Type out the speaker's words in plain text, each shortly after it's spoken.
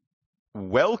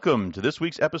Welcome to this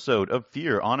week's episode of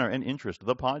Fear, Honor, and Interest,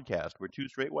 the podcast, where two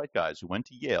straight white guys who went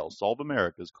to Yale solve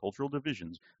America's cultural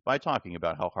divisions by talking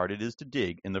about how hard it is to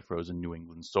dig in the frozen New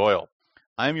England soil.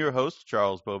 I'm your host,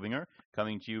 Charles Bovinger,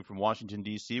 coming to you from Washington,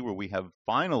 D.C., where we have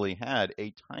finally had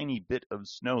a tiny bit of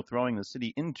snow throwing the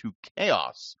city into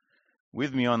chaos.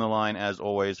 With me on the line, as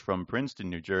always, from Princeton,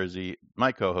 New Jersey,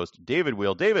 my co-host, David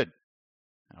Wheel. David,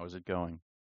 how is it going?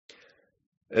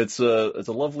 It's a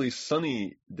lovely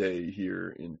sunny day here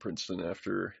in Princeton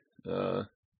after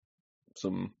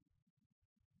some.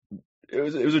 It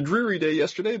was a dreary day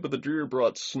yesterday, but the drear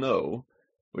brought snow,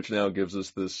 which now gives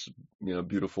us this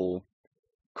beautiful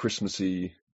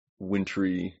Christmassy,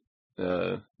 wintry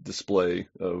display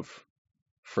of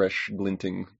fresh,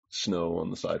 glinting snow on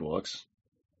the sidewalks.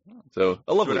 So a So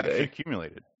it lovely actually day.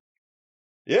 accumulated.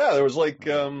 Yeah, there was like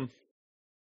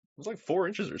 4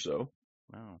 inches or so.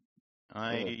 Wow.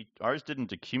 Yeah. Ours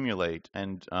didn't accumulate,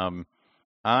 and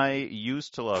I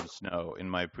used to love snow in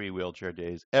my pre-wheelchair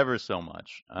days ever so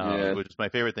much. It Yeah. was my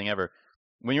favorite thing ever.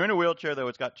 When you're in a wheelchair, though,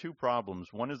 it's got two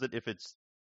problems. One is that if it's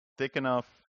thick enough,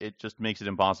 it just makes it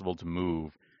impossible to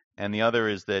move. And the other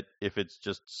is that if it's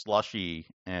just slushy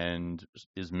and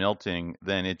is melting,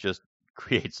 then it just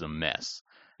creates a mess.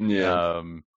 Yeah.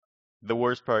 Um, the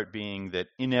worst part being that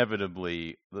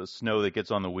inevitably the snow that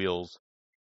gets on the wheels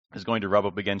is going to rub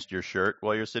up against your shirt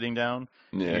while you're sitting down,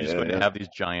 and Yeah. you're just Yeah. going to Yeah. have these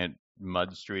giant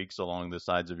mud streaks along the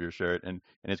sides of your shirt, and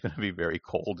it's going to be very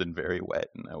cold and very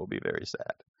wet, and that will be very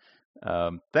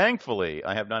sad. Thankfully,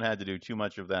 I have not had to do too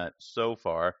much of that so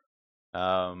far,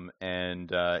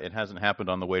 and it hasn't happened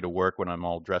on the way to work when I'm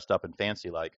all dressed up and fancy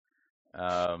like.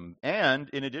 And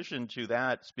in addition to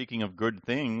that, speaking of good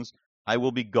things, I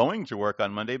will be going to work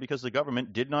on Monday because the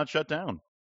government did not shut down.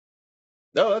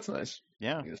 Oh, that's nice.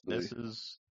 Yeah, I guess they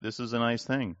this is a nice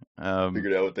thing.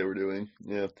 figured out what they were doing.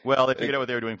 Yeah. Well, they I, figured out what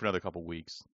they were doing for another couple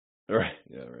weeks. right.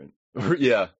 Yeah. Right.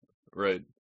 Yeah. Right.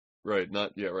 Right.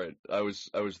 Not. Yeah. Right. I was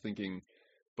thinking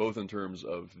both in terms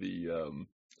of the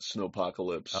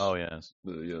snowpocalypse, Oh, yes.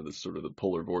 the sort of the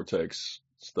polar vortex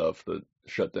stuff that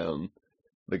shut down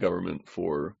the government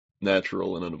for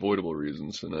natural and unavoidable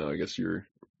reasons. And now I guess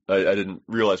I didn't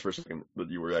realize for a second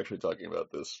that you were actually talking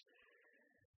about this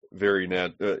very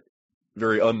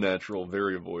very unnatural,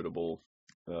 very avoidable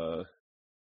uh,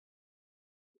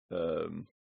 um,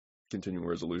 continuing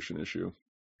resolution issue.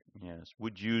 Yes.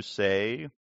 Would you say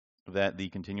that the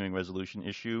continuing resolution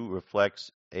issue reflects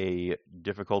a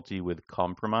difficulty with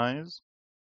compromise?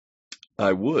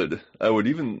 I would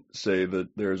even say that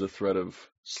there's a threat of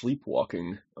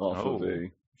sleepwalking off of Oh,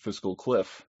 a fiscal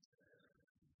cliff.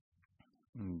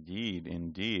 indeed,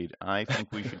 indeed. I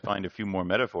think we should find a few more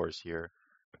metaphors here.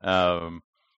 Um,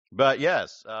 but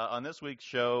yes, on this week's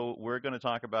show, we're going to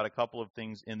talk about a couple of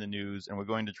things in the news, and we're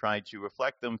going to try to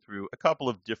reflect them through a couple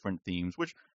of different themes,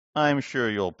 which I'm sure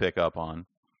you'll pick up on.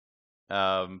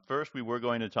 First, we were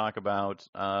going to talk about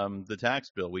the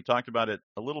tax bill. We talked about it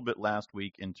a little bit last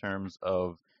week in terms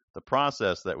of the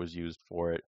process that was used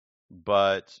for it,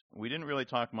 but we didn't really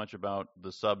talk much about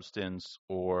the substance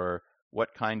or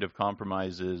what kind of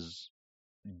compromises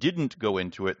didn't go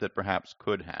into it that perhaps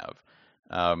could have.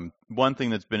 One thing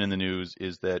that's been in the news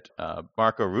is that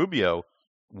Marco Rubio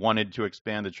wanted to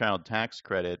expand the child tax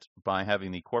credit by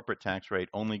having the corporate tax rate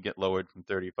only get lowered from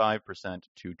 35%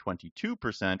 to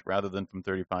 22% rather than from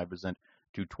 35%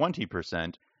 to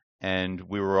 20%. And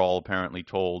we were all apparently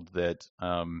told that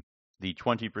the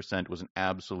 20% was an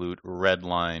absolute red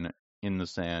line in the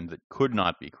sand that could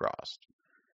not be crossed.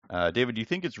 David, do you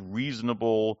think it's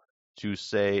reasonable to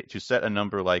set a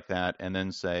number like that and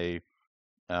then say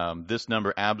this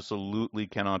number absolutely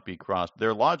cannot be crossed?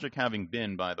 Their logic having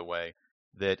been, by the way,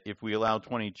 that if we allow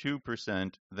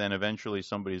 22%, then eventually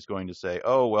somebody's going to say,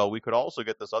 oh, well, we could also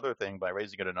get this other thing by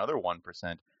raising it another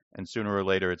 1%, and sooner or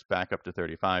later it's back up to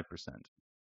 35%.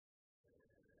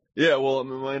 Yeah, well, I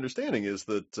mean, my understanding is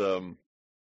that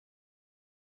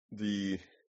the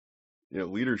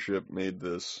leadership made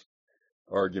this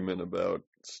argument about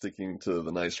sticking to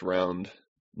the nice round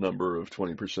number of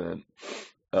 20%,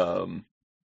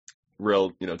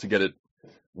 to get it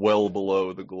well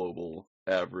below the global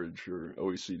average or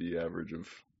OECD average of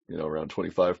around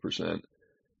 25%.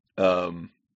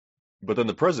 But then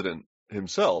the president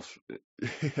himself,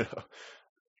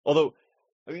 although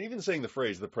I mean, even saying the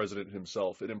phrase "the president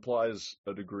himself," it implies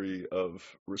a degree of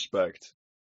respect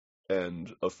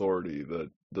and authority that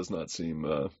does not seem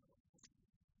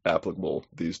applicable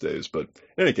these days. But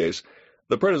in any case,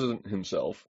 the president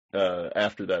himself,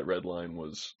 after that red line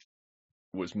was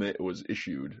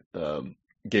issued,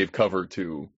 gave cover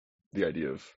to the idea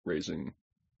of raising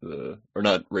or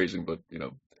not raising, but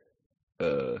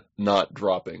not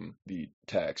dropping the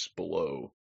tax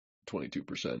below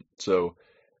 22%. So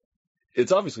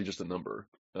it's obviously just a number.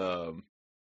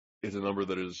 It's a number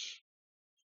that is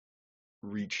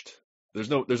reached. There's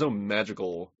no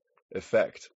magical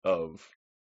effect of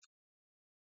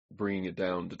bringing it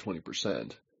down to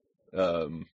 20%,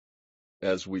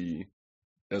 as we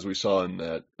saw in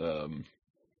that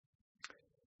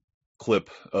clip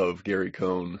of Gary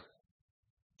Cohn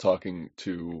talking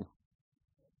to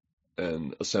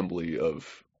an assembly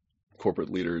of corporate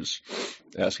leaders,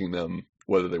 asking them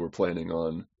whether they were planning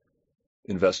on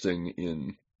investing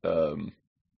in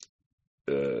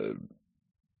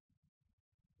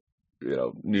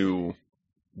new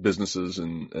businesses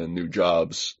and new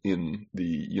jobs in the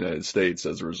United States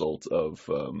as a result of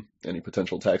any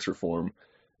potential tax reform.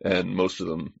 And most of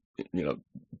them,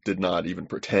 did not even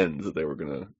pretend that they were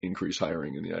going to increase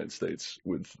hiring in the United States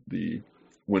with the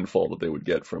windfall that they would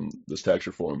get from this tax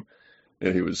reform.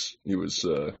 And he was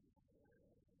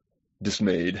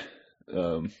dismayed,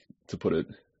 to put it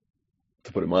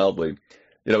mildly.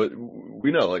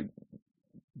 We know, like,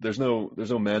 there's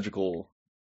no magical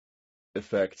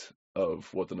effect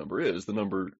of what the number is. The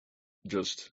number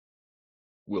just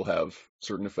will have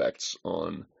certain effects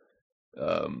on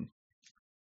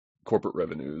corporate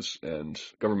revenues and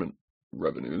government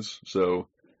revenues. So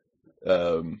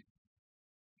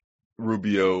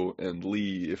Rubio and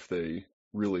Lee, if they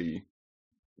really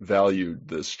valued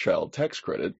this child tax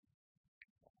credit,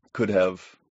 could have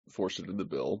forced it in the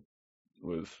bill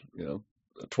with, a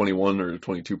 21 or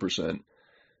 22%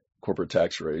 corporate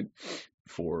tax rate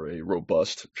for a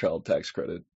robust child tax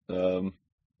credit.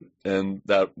 And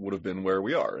that would have been where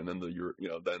we are. And then the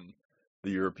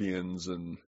Europeans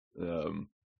and, the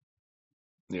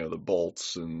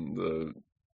Balts and the,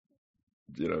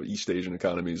 East Asian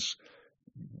economies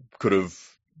could have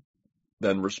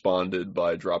then responded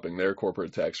by dropping their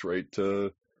corporate tax rate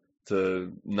to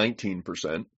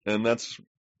 19%. And that's,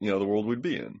 the world we'd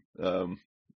be in.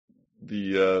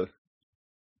 There's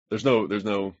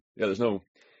no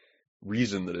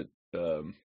reason that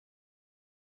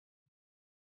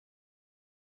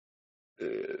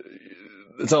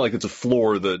it's not like it's a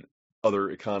floor that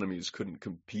other economies couldn't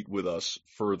compete with us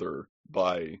further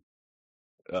by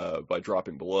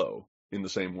dropping below in the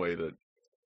same way that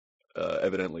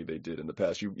evidently they did in the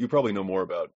past. You probably know more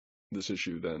about this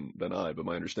issue than I, but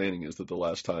my understanding is that the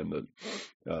last time that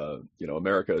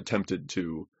America attempted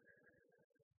to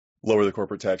lower the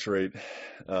corporate tax rate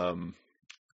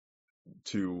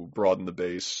to broaden the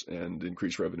base and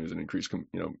increase revenues and increase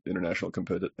international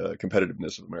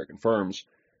competitiveness of American firms,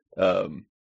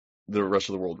 the rest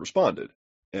of the world responded,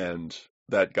 and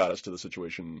that got us to the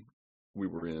situation we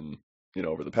were in,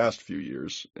 over the past few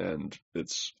years. And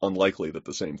it's unlikely that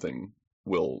the same thing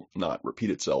will not repeat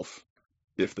itself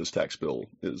if this tax bill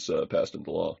is passed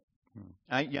into law.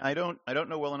 I don't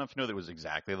know well enough to know that it was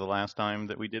exactly the last time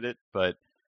that we did it, but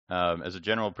as a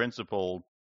general principle,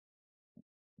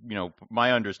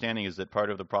 my understanding is that part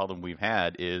of the problem we've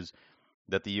had is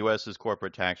that the U.S.'s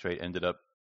corporate tax rate ended up,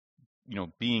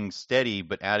 being steady,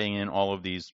 but adding in all of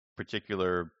these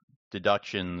particular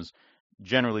deductions,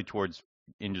 generally towards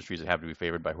industries that have to be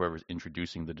favored by whoever's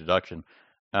introducing the deduction,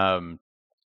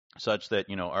 such that,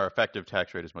 our effective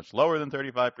tax rate is much lower than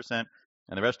 35%, and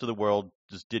the rest of the world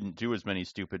just didn't do as many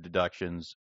stupid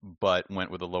deductions, but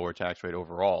went with a lower tax rate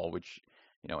overall, which,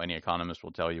 any economist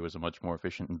will tell you is a much more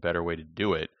efficient and better way to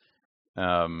do it.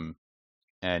 And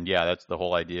yeah, that's the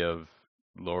whole idea of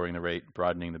lowering the rate,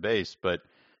 broadening the base. But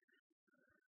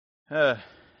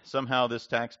somehow this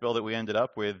tax bill that we ended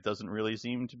up with doesn't really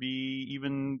seem to be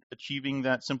even achieving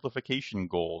that simplification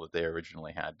goal that they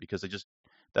originally had, because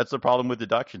that's the problem with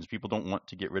deductions. People don't want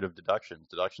to get rid of deductions.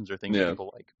 Deductions are things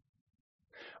people like.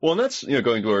 Well, and that's,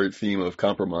 going to our theme of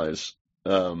compromise.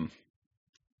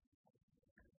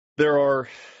 There's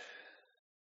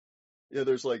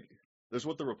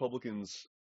what the Republicans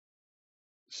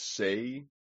say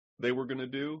they were going to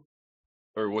do,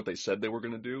 or what they said they were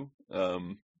going to do,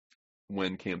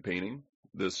 when campaigning.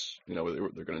 This, they're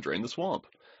going to drain the swamp.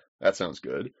 That sounds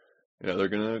good. They're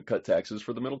going to cut taxes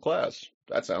for the middle class.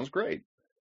 That sounds great.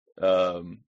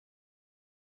 And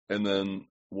then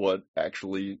what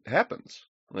actually happens?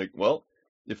 Like, well,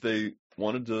 if they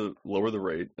wanted to lower the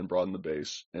rate and broaden the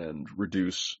base and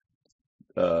reduce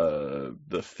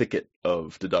the thicket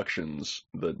of deductions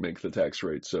that make the tax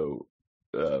rate so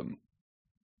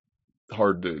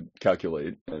hard to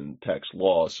calculate and tax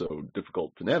law so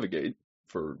difficult to navigate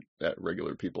for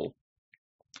regular people,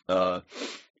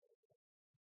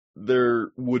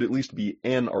 there would at least be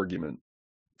an argument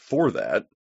for that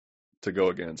to go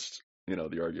against,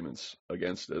 the arguments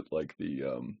against it, like the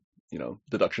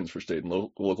deductions for state and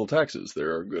local taxes.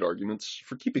 There are good arguments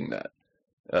for keeping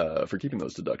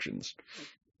those deductions.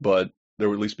 But there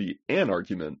would at least be an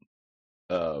argument,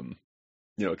 a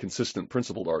consistent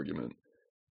principled argument,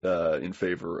 in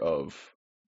favor of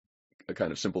a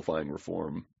kind of simplifying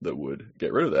reform that would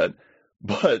get rid of that.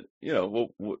 But,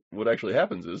 what actually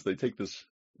happens is they take this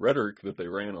rhetoric that they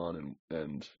ran on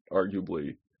and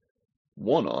arguably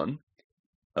won on,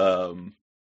 and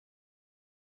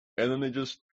then they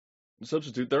just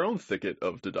substitute their own thicket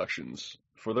of deductions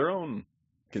for their own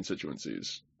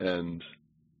constituencies. And,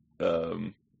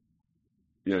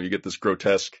 you get this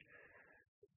grotesque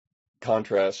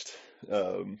contrast,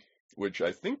 which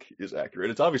I think is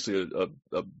accurate. It's obviously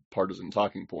a partisan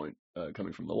talking point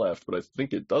coming from the left, but I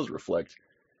think it does reflect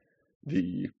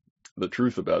the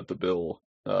truth about the bill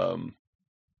that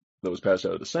was passed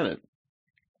out of the Senate,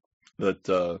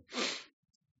 that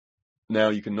now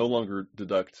you can no longer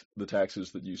deduct the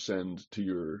taxes that you send to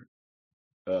your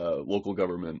local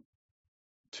government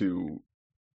to,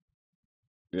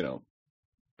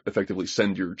 effectively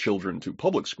send your children to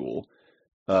public school,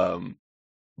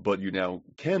 but you now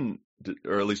can,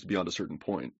 or at least beyond a certain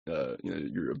point,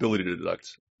 your ability to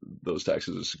deduct those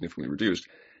taxes is significantly reduced,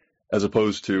 as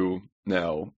opposed to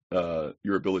now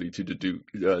your ability to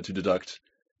deduct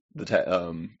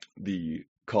the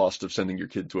cost of sending your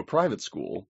kid to a private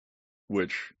school,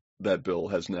 which that bill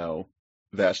has now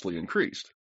vastly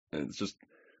increased. And it's just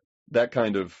that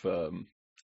kind of,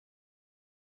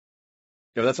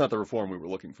 that's not the reform we were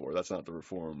looking for. That's not the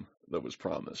reform that was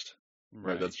promised.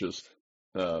 Right? That's just,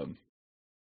 But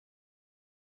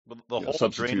the whole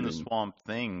drain the swamp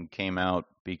thing came out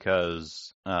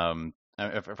because,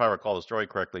 if I recall the story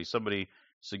correctly, somebody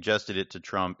suggested it to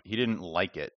Trump. He didn't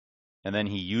like it. And then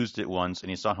he used it once and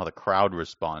he saw how the crowd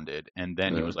responded. And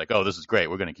then he was like, oh, this is great.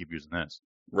 We're going to keep using this.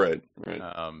 Right.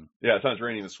 It's not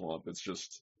draining the swamp. It's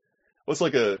just, it's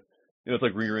like it's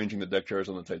like rearranging the deck chairs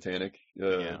on the Titanic.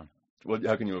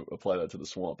 How can you apply that to the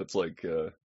swamp? It's like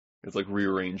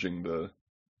rearranging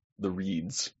the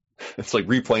reeds. It's like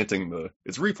replanting the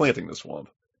swamp.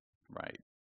 Right.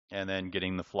 And then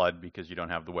getting the flood because you don't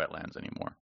have the wetlands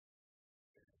anymore.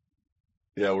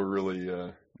 Yeah, we're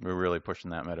really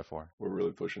pushing that metaphor. We're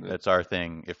really pushing it. That's our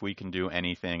thing. If we can do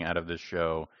anything out of this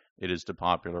show, it is to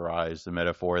popularize the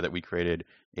metaphor that we created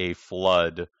a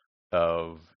flood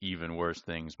of even worse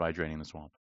things by draining the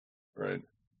swamp. Right.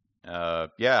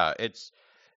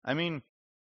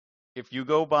 If you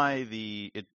go by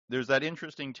there's that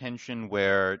interesting tension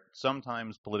where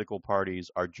sometimes political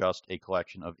parties are just a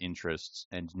collection of interests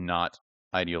and not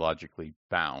ideologically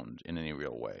bound in any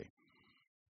real way.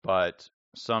 But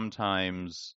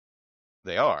sometimes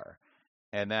they are.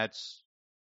 And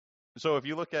so if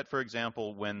you look at, for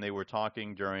example, when they were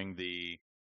talking during the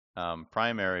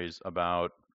primaries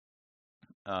about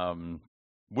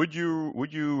would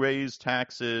you raise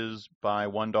taxes by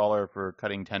 $1 for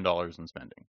cutting $10 in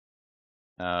spending?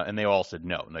 And they all said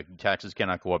no. Like, taxes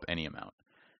cannot go up any amount.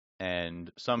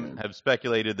 And some have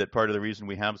speculated that part of the reason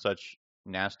we have such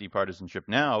nasty partisanship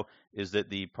now is that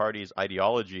the party's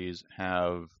ideologies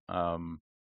have begun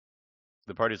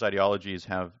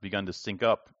to sync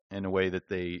up in a way that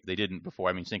they didn't before.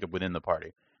 I mean, sync up within the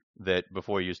party. That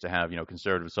before you used to have,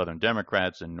 conservative Southern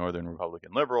Democrats and Northern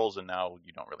Republican liberals, and now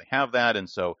you don't really have that. And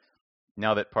so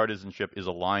now that partisanship is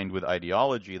aligned with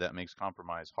ideology, that makes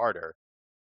compromise harder.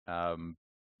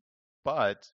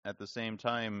 But at the same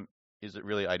time, is it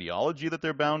really ideology that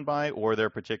they're bound by, or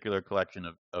their particular collection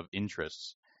of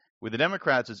interests? With the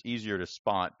Democrats, it's easier to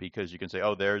spot because you can say,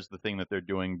 oh, there's the thing that they're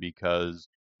doing because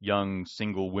young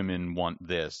single women want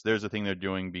this. There's the thing they're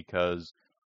doing because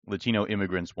Latino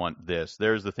immigrants want this.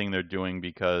 There's the thing they're doing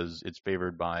because it's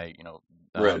favored by,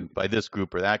 by this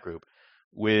group or that group.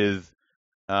 With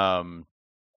the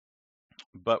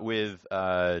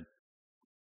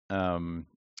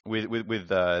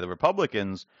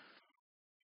Republicans,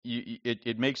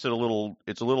 it makes it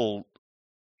it's a little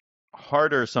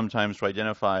harder sometimes to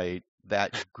identify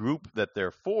that group that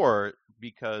they're for,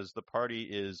 because the party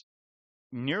is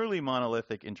nearly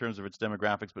monolithic in terms of its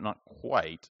demographics, but not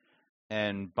quite.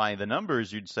 And by the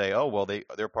numbers, you'd say, oh, well,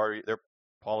 their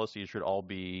policies should all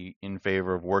be in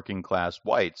favor of working class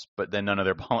whites, but then none of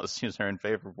their policies are in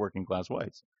favor of working class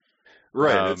whites.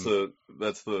 Right.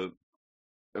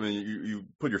 You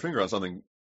put your finger on something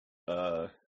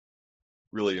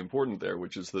really important there,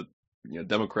 which is that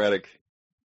Democratic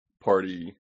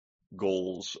Party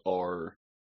goals are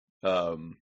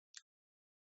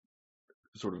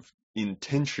sort of in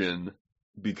tension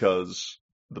because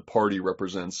the party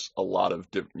represents a lot of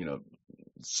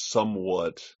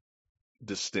somewhat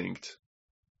distinct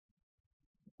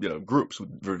groups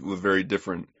with very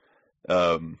different,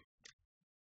 um,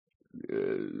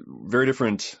 very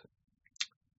different.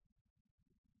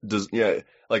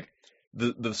 Like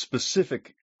the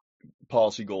specific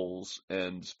policy goals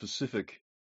and specific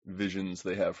visions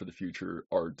they have for the future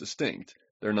are distinct.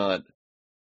 They're not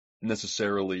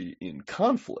necessarily in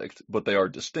conflict, but they are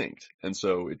distinct. And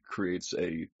so it creates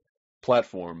a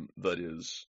platform that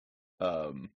is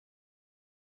sort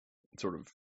of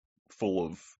full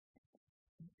of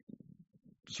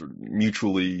sort of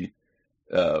mutually,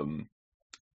 they're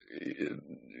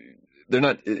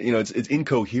not, it's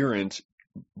incoherent,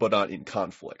 but not in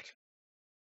conflict.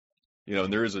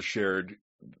 And there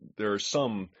are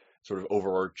some sort of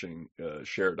overarching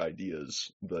shared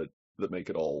ideas that make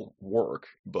it all work,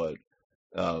 but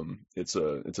it's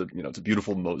a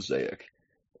beautiful mosaic.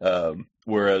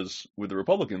 Whereas with the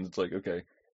Republicans, it's like, okay,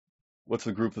 what's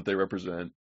the group that they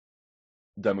represent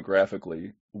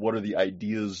demographically? What are the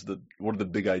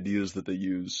big ideas that they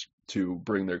use to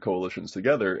bring their coalitions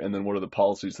together? And then what are the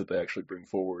policies that they actually bring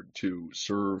forward to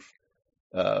serve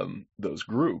those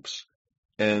groups?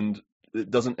 And it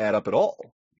doesn't add up at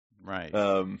all. Right.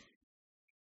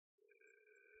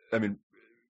 I mean,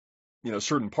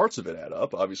 certain parts of it add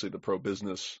up. Obviously, the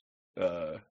pro-business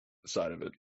side of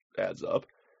it adds up.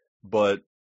 But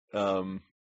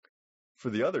for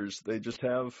the others, they just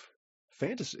have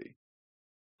fantasy.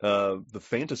 The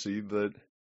fantasy that,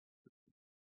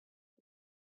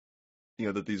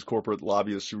 that these corporate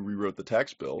lobbyists who rewrote the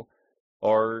tax bill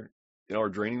are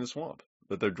draining the swamp,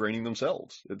 that they're draining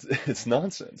themselves. It's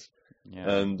nonsense. Yeah.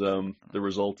 And the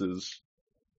result is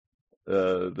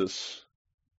this,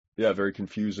 very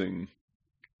confusing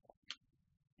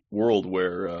world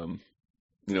where,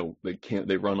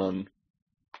 they run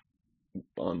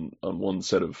on one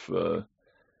set of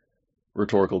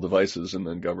rhetorical devices and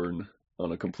then govern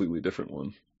on a completely different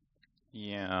one.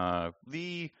 Yeah.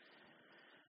 The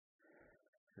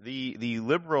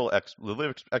liberal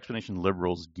explanation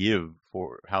liberals give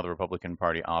for how the Republican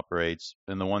Party operates,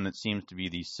 and the one that seems to be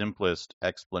the simplest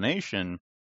explanation,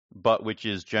 but which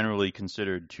is generally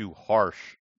considered too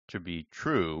harsh to be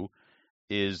true,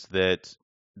 is that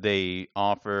they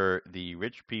offer the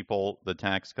rich people the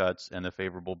tax cuts and the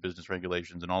favorable business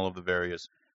regulations and all of the various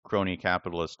crony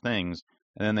capitalist things,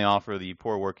 and then they offer the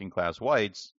poor working class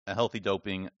whites a healthy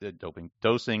dosing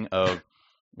of,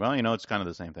 well, it's kind of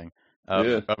the same thing,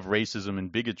 of racism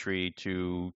and bigotry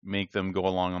to make them go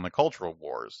along on the cultural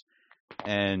wars.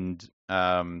 And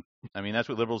that's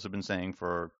what liberals have been saying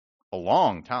for a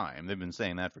long time. They've been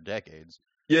saying that for decades.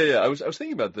 Yeah. I was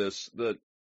thinking about this, that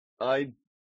I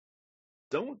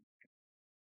don't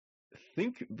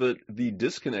think that the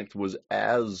disconnect was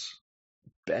as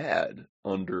bad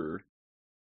under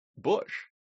Bush,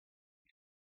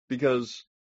 because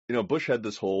Bush had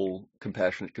this whole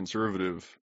compassionate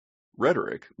conservative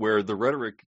rhetoric, where the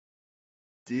rhetoric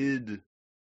did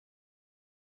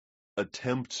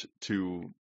attempt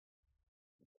to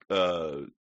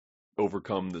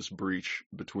overcome this breach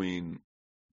between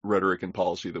rhetoric and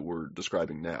policy that we're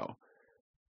describing now.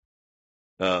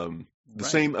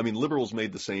 Same, liberals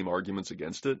made the same arguments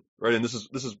against it, right? And this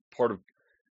is part of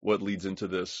what leads into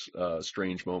this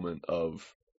strange moment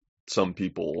of some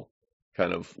people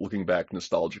kind of looking back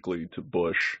nostalgically to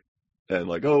Bush and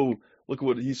like, oh, look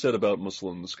what he said about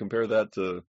Muslims. Compare that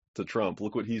to Trump.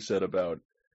 Look what he said about,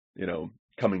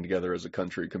 coming together as a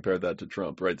country. Compare that to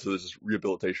Trump, right? So this is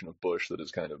rehabilitation of Bush that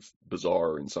is kind of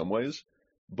bizarre in some ways.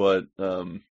 But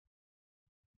I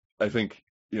think,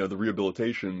 the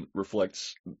rehabilitation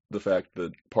reflects the fact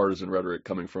that partisan rhetoric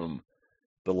coming from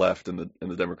the left and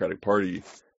the Democratic Party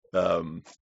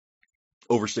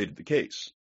overstated the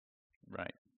case.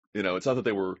 Right. It's not that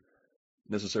they were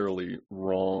necessarily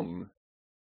wrong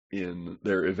in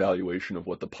their evaluation of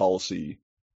what the policy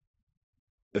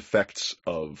effects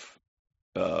of,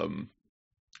 the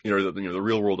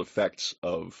real world effects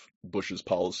of Bush's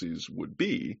policies would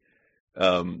be.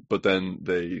 But then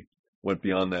they went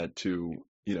beyond that to,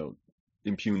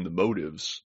 impugn the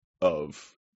motives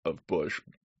of Bush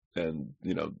and,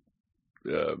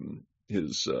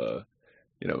 his, the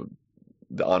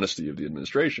honesty of the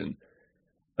administration.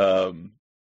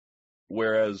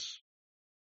 Whereas,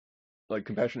 like,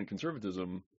 compassionate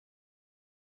conservatism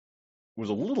was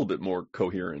a little bit more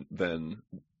coherent than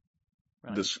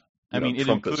this. It Trumpist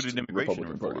included immigration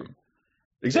Republican reform. Party.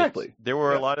 Exactly. There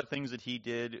were a lot of things that he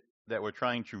did that were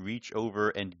trying to reach over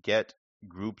and get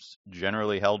groups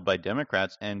generally held by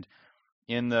Democrats. And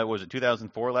in the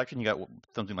 2004 election, he got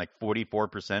something like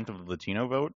 44% of the Latino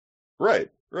vote. Right.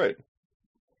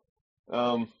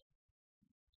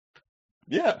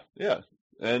 Yeah.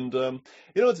 And,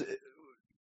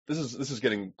 it's this is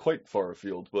getting quite far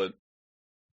afield, but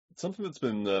something that's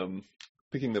been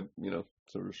picking the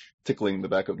sort of tickling the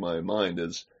back of my mind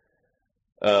is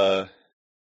uh,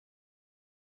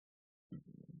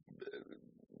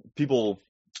 people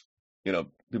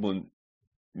people in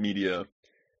media,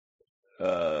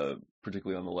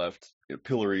 particularly on the left,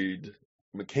 pilloried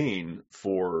McCain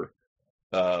for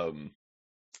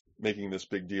making this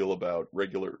big deal about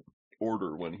regular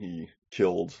order when he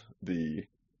killed the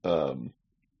the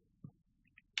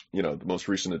most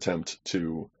recent attempt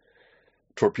to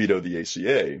torpedo the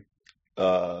ACA,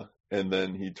 and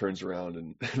then he turns around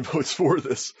and votes for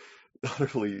this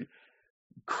utterly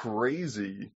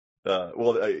crazy,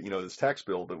 this tax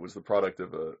bill that was the product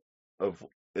of a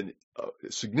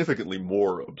significantly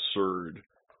more absurd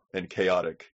and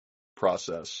chaotic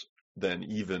process than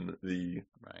even the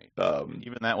right.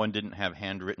 Even that one didn't have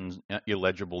handwritten,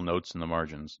 illegible notes in the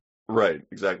margins. Right,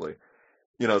 exactly.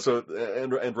 So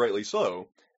and rightly so.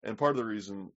 And one of the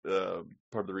reasons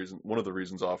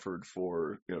offered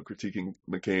for critiquing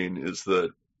McCain is that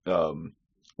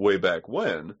way back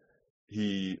when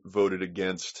he voted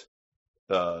against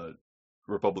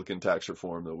Republican tax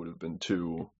reform that would have been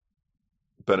too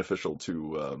beneficial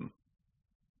to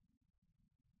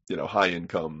high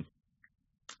income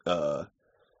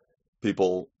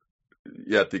people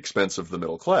at the expense of the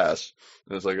middle class.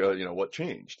 And it's like what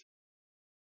changed?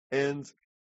 And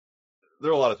there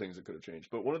are a lot of things that could have changed,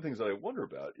 but one of the things that I wonder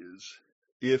about is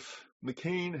if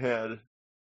McCain had,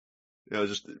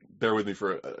 just bear with me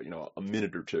for a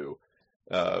minute or two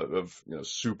of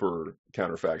super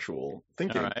counterfactual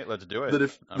thinking. All right, let's do it.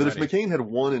 If McCain had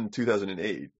won in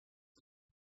 2008,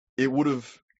 it would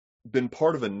have been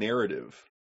part of a narrative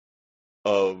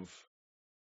of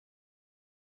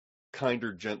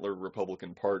kinder, gentler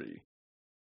Republican Party,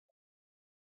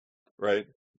 right?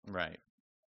 Right.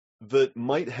 That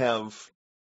might have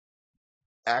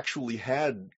actually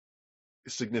had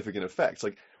significant effects.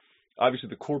 Like, obviously,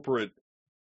 the corporate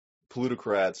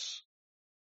plutocrats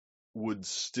would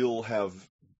still have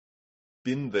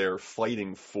been there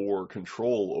fighting for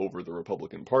control over the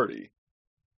Republican Party.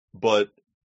 But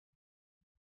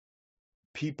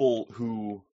people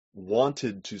who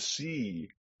wanted to see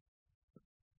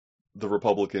the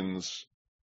Republicans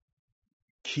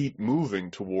keep moving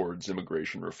towards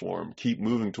immigration reform, keep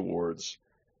moving towards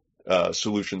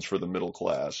solutions for the middle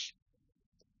class,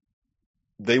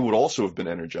 they would also have been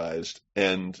energized,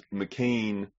 and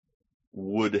McCain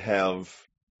would have,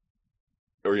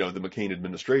 or the McCain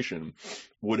administration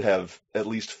would have at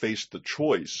least faced the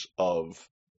choice of,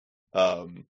 how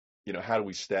do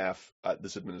we staff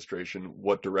this administration?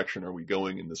 What direction are we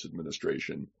going in this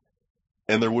administration?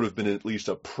 And there would have been at least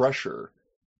a pressure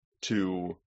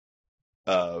to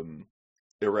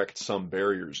erect some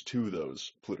barriers to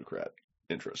those plutocrat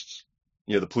interests.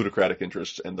 The plutocratic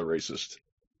interests and the racist,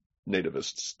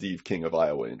 nativist Steve King of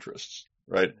Iowa interests,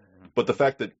 right? Mm-hmm. But the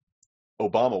fact that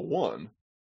Obama won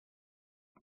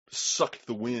sucked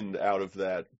the wind out of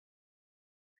that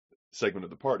segment of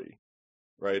the party,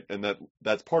 right? And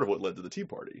that's part of what led to the Tea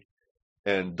Party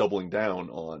and doubling down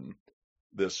on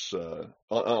this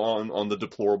on the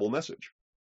deplorable message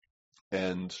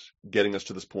and getting us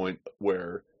to this point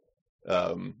where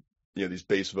these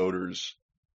base voters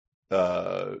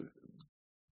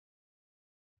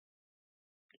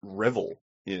revel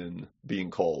in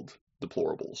being called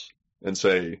deplorables and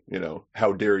say,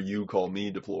 how dare you call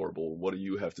me deplorable? What do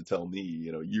you have to tell me?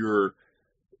 You're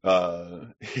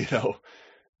the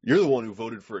one who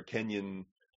voted for a Kenyan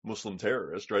Muslim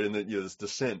terrorist, right? And then this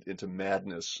descent into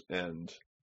madness and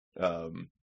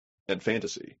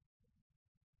fantasy.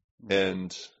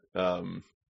 And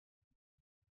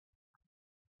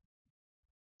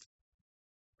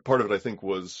part of it, I think,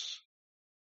 was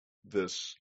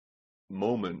this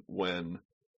moment when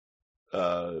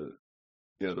the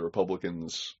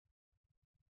Republicans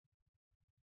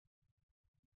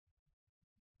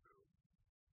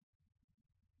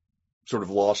sort of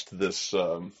lost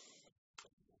the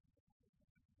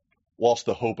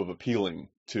hope of appealing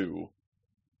to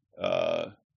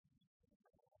I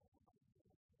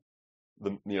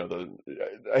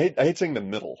hate saying the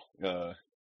middle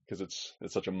because it's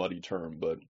such a muddy term,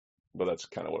 but that's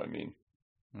kind of what I mean.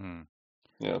 Mm.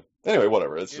 Yeah. Anyway,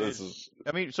 whatever.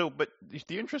 But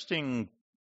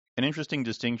an interesting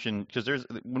distinction, because there's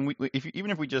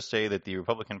even if we just say that the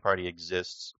Republican Party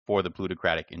exists for the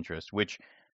plutocratic interest, which,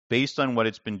 based on what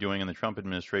it's been doing in the Trump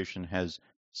administration, has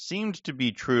seemed to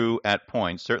be true at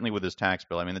points. Certainly with this tax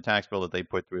bill. I mean, the tax bill that they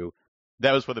put through,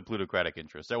 that was for the plutocratic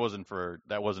interest. That wasn't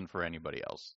for anybody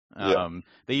else. Yeah.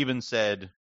 They even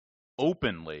said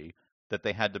openly that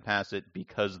they had to pass it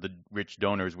because the rich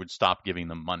donors would stop giving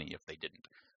them money if they didn't,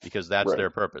 because that's Right. their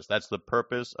purpose. That's the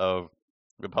purpose of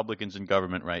Republicans in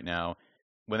government right now.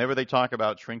 Whenever they talk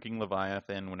about shrinking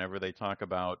Leviathan, whenever they talk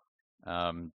about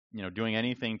doing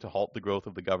anything to halt the growth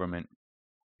of the government,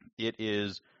 it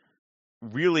is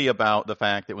really about the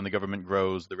fact that when the government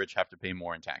grows, the rich have to pay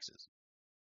more in taxes,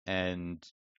 and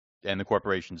the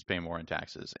corporations pay more in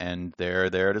taxes, and they're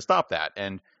there to stop that.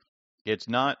 And it's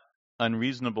not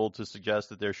unreasonable to suggest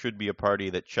that there should be a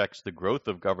party that checks the growth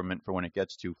of government for when it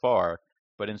gets too far.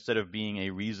 But instead of being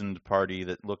a reasoned party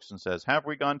that looks and says, have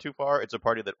we gone too far? It's a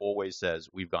party that always says,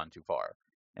 we've gone too far,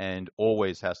 and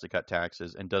always has to cut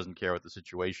taxes and doesn't care what the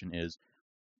situation is.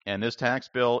 And this tax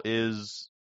bill is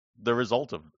the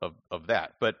result of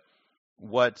that. But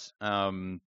what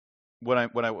what I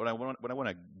want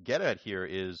to get at here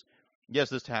is, yes,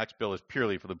 this tax bill is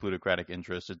purely for the plutocratic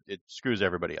interests. It screws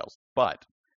everybody else. But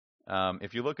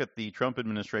if you look at the Trump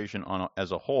administration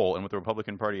as a whole, and what the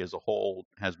Republican Party as a whole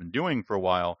has been doing for a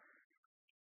while,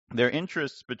 their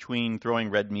interests between throwing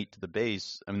red meat to the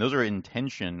base, I mean, those are in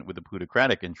tension with the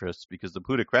plutocratic interests, because the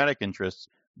plutocratic interests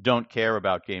don't care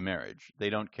about gay marriage. They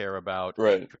don't care about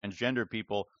Right. transgender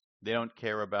people. They don't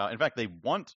care about, in fact, they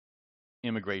want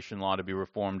immigration law to be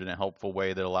reformed in a helpful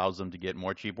way that allows them to get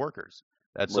more cheap workers.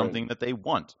 That's Right. something that they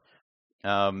want.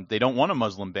 They don't want a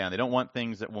Muslim ban. They don't want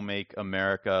things that will make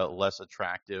America less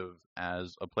attractive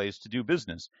as a place to do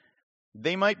business.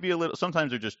 They might be sometimes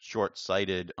they're just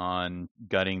short-sighted on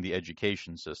gutting the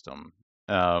education system,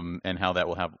 and how that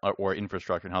will have, or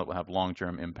infrastructure, and how it will have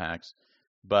long-term impacts.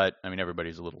 But, I mean,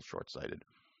 everybody's a little short-sighted.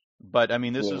 But, I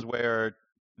mean, this Yeah. is where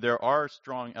there are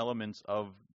strong elements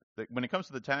of, when it comes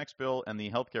to the tax bill and the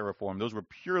healthcare reform, those were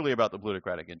purely about the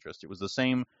plutocratic interest. It was the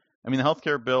same. I mean, the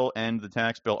healthcare bill and the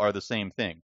tax bill are the same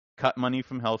thing. Cut money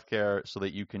from healthcare so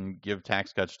that you can give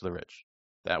tax cuts to the rich.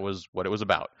 That was what it was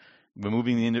about.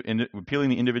 Removing repealing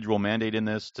the individual mandate in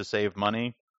this to save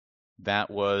money, that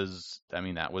was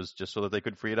just so that they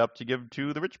could free it up to give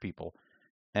to the rich people.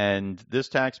 And this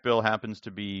tax bill happens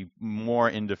to be more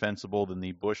indefensible than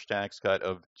the Bush tax cut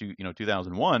of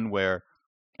 2001, where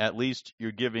at least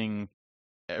you're giving,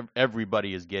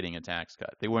 everybody is getting a tax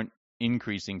cut. They weren't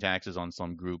increasing taxes on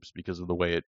some groups because of the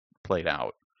way it played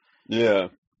out. Yeah.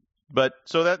 But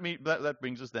so that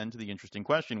brings us then to the interesting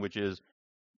question, which is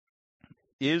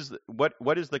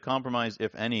what is the compromise,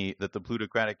 if any, that the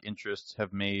plutocratic interests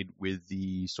have made with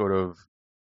the sort of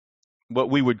what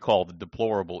we would call the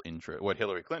deplorable interest, what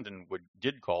Hillary Clinton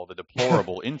did call the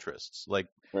deplorable interests? Like,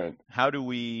 Right. how do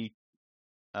we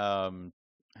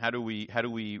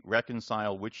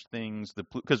reconcile which things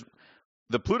because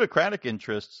the plutocratic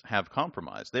interests have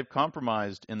compromised. They've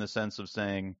compromised in the sense of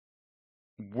saying,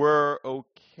 we're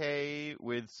okay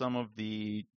with some of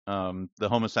the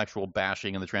homosexual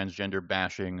bashing and the transgender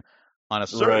bashing on a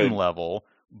certain Right. level,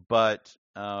 but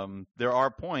there are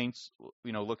points,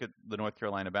 look at the North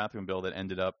Carolina bathroom bill that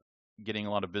ended up getting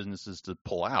a lot of businesses to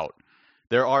pull out.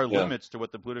 There are Yeah. limits to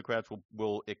what the plutocrats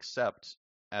will accept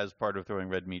as part of throwing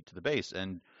red meat to the base.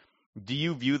 And do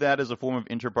you view that as a form of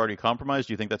inter-party compromise?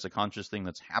 Do you think that's a conscious thing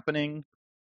that's happening?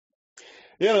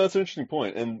 Yeah, no, that's an interesting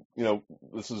point. And,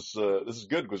 this is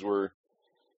good because we're,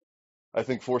 I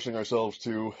think, forcing ourselves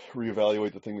to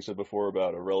reevaluate the thing we said before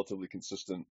about a relatively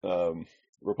consistent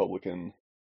Republican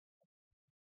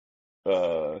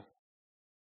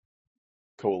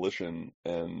coalition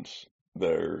and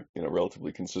their,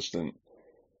 relatively consistent,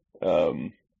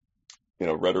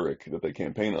 rhetoric that they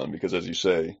campaign on. Because as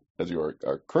you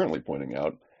are currently pointing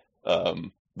out,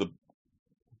 the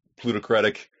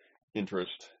plutocratic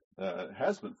interest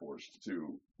has been forced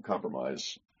to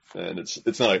compromise, and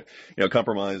it's not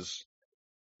compromise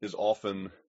is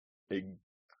often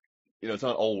it's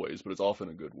not always, but it's often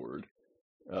a good word,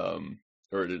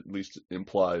 or it at least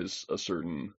implies a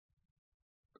certain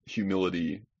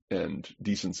humility and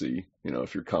decency.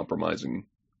 If you're compromising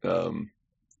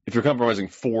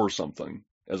for something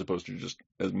as opposed to just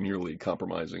as merely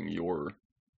compromising your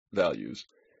values.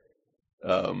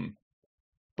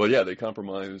 But yeah, they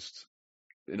compromised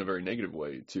in a very negative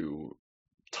way to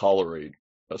tolerate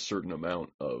a certain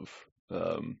amount of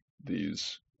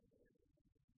these.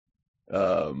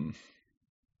 How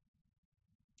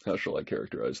shall I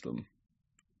characterize them?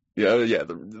 Yeah.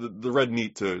 The red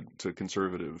meat to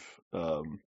conservative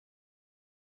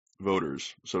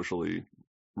voters, socially,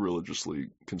 religiously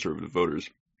conservative voters.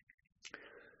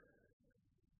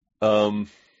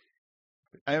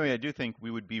 I do think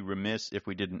we would be remiss if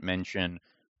we didn't mention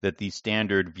that the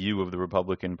standard view of the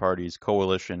Republican Party's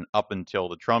coalition up until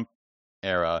the Trump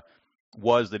era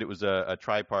was that it was a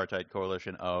tripartite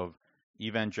coalition of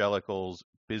evangelicals,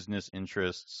 business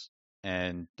interests,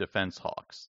 and defense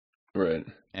hawks. Right.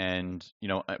 And,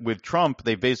 with Trump,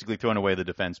 they've basically thrown away the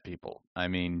defense people. I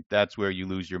mean, that's where you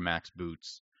lose your max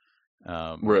boots.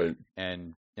 Right.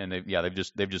 And they've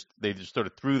just sort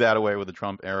of threw that away with the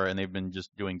Trump era, and they've been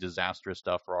just doing disastrous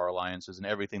stuff for our alliances and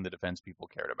everything the defense people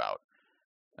cared about.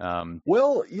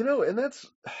 Well,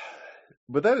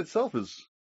 but that itself is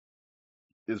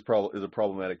a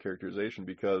problematic characterization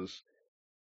because,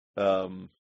 the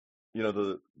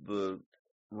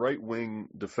right wing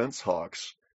defense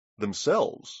hawks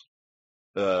themselves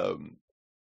had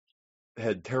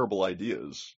terrible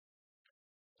ideas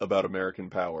about American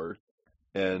power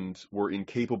and were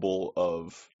incapable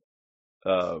of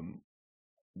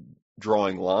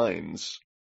drawing lines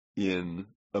in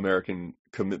American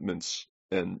commitments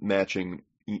and matching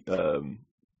ends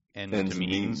to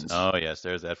means. Oh yes,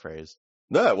 there's that phrase.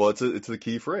 Yeah, well, it's the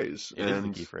key phrase. It is the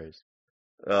key phrase.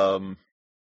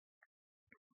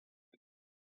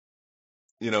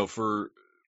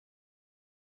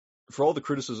 For all the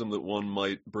criticism that one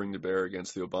might bring to bear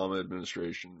against the Obama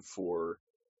administration for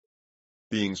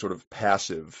being sort of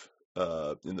passive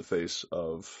in the face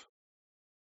of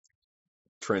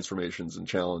transformations and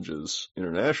challenges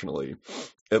internationally,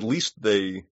 at least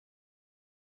they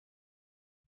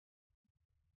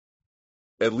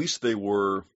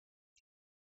were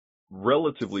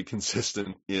relatively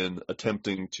consistent in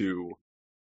attempting to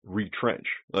retrench.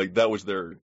 Like that was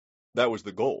the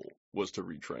goal, was to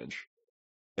retrench.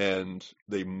 And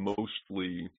they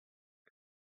mostly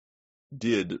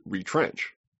did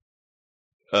retrench.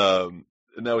 And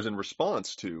that was in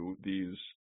response to these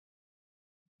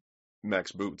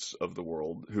Max Boots of the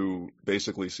world who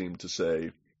basically seemed to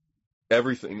say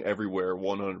everything, everywhere,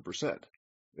 100%.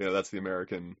 That's the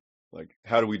American, like,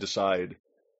 how do we decide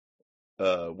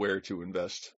where to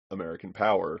invest American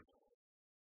power?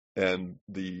 And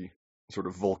the sort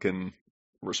of Vulcan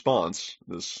response,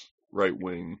 this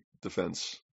right-wing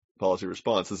defense policy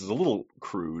response, this is a little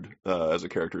crude as a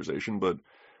characterization, but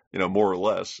more or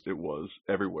less it was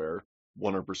everywhere,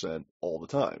 100% all the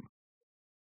time.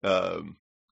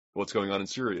 What's going on in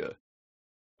Syria?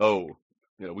 Oh,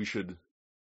 we should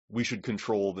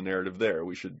control the narrative there.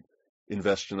 We should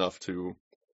invest enough to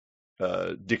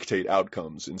dictate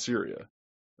outcomes in Syria.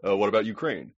 What about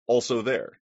Ukraine? Also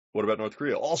there. What about North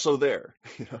Korea? Also there.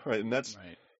 Right? And that's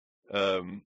right.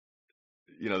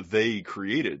 They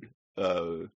created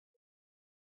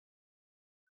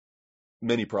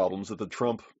many problems that the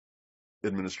Trump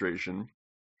administration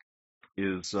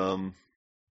is,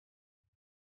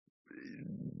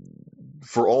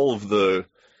 for all of the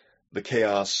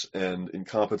chaos and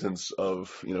incompetence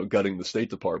of, gutting the State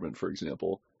Department, for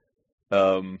example,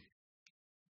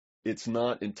 it's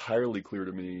not entirely clear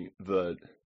to me that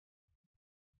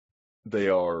they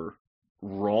are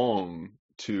wrong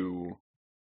to,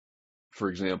 for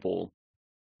example,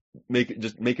 make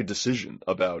a decision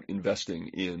about investing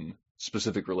in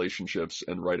specific relationships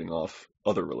and writing off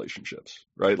other relationships,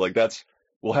 right? Like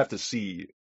we'll have to see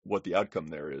what the outcome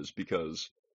there is, because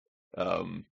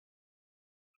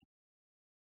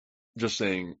just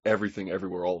saying everything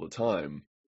everywhere all the time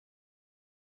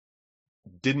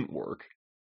didn't work.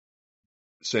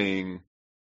 Saying,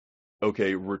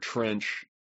 okay, retrench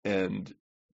and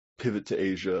pivot to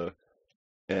Asia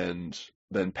and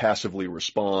then passively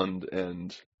respond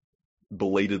and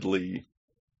belatedly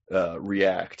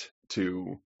react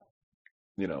to,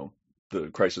 the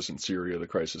crisis in Syria, the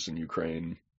crisis in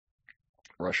Ukraine,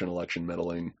 Russian election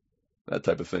meddling, that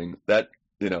type of thing. That,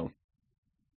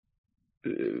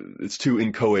 it's too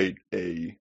inchoate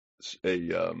a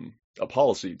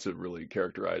policy to really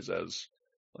characterize as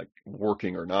like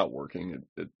working or not working.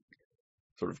 It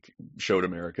sort of showed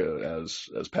America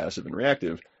as passive and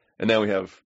reactive. And now we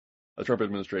have a Trump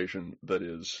administration that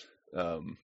is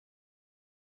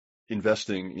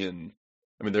investing in,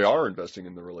 they are investing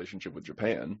in the relationship with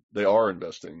Japan. They are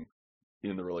investing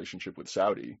in the relationship with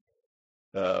Saudi,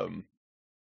 for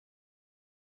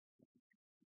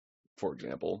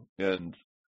example. And,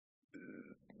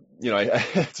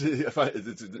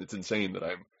 it's insane that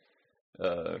I'm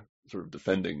sort of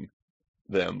defending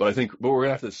them, but we're going to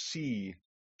have to see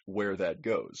where that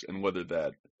goes and whether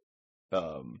that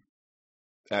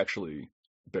actually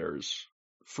bears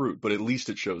fruit. But at least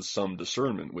it shows some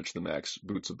discernment, which the Max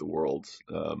Boots of the world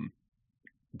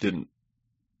didn't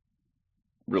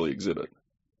really exhibit.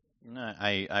 No,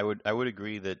 I would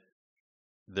agree that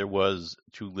there was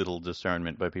too little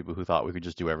discernment by people who thought we could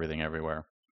just do everything everywhere.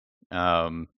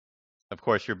 Of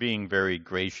course, you're being very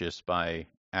gracious by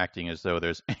acting as though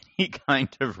there's any kind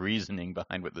of reasoning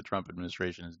behind what the Trump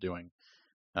administration is doing.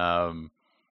 But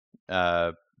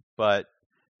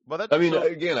Well, I that's mean, so.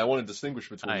 again, I want to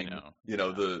distinguish I between, know. you know,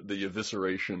 Yeah. the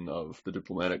evisceration of the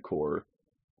diplomatic corps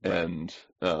Right. and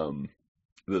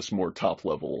this more top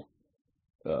level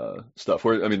stuff.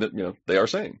 Where I mean, you know, they are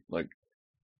saying like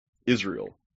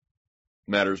Israel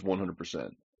matters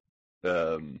 100%.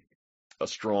 A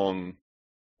strong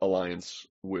alliance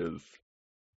with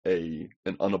an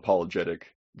unapologetic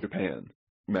Japan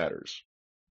matters.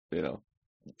 You know,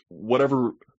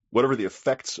 whatever whatever the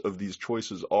effects of these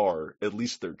choices are, at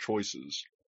least they're choices,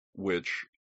 which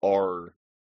are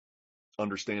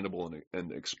understandable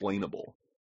and explainable,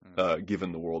 Mm,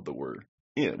 given the world that we're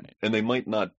in. right. And they might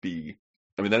not be.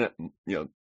 I mean, then you know,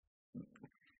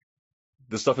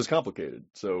 this stuff is complicated,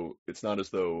 so it's not as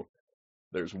though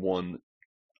there's one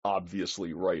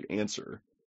obviously right answer.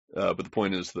 But the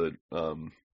point is that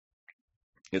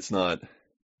it's not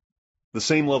the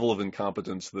same level of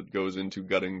incompetence that goes into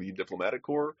gutting the diplomatic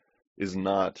corps is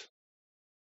not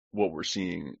what we're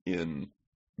seeing in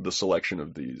the selection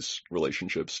of these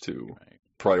relationships to Right.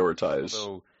 prioritize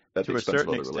Although, at the to a expense of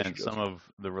certain other extent, relationships. some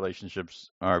of the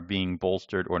relationships are being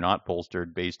bolstered or not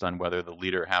bolstered based on whether the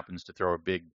leader happens to throw a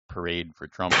big parade for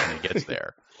Trump when he gets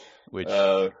there, which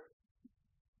uh,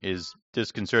 is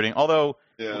disconcerting. Although,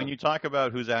 yeah, when you talk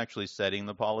about who's actually setting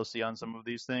the policy on some of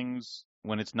these things,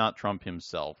 when it's not Trump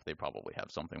himself, they probably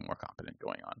have something more competent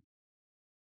going on.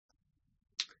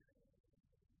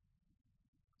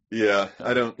 yeah,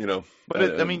 I So, don't, you know,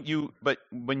 but I mean, but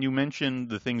when you mention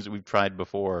the things that we've tried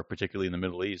before, particularly in the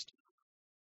Middle East,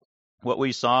 what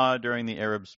we saw during the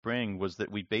Arab Spring was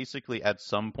that we basically at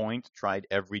some point tried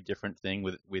every different thing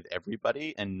with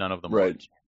everybody, and none of them right, worked.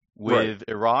 right, With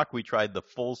Iraq, we tried the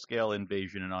full scale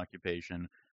invasion and occupation.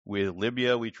 With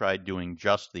Libya, we tried doing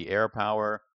just the air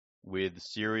power. With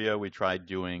Syria, we tried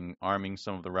doing arming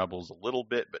some of the rebels a little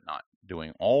bit, but not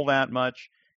doing all that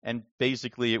much. And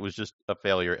basically, it was just a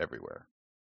failure everywhere,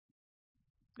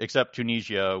 except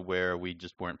Tunisia, where we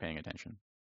just weren't paying attention.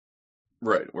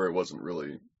 right, where it wasn't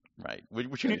really Right. With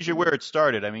Tunisia, anything where that, it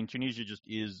started, I mean, Tunisia just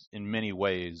is in many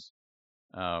ways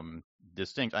um,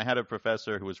 distinct. I had a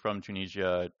professor who was from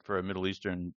Tunisia for a Middle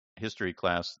Eastern history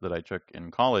class that I took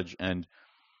in college, and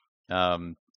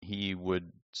he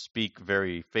would speak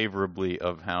very favorably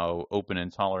of how open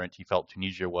and tolerant he felt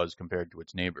Tunisia was compared to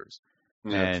its neighbors.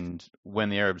 yeah, And when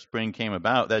the Arab Spring came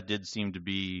about, that did seem to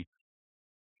be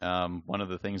one of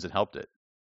the things that helped it.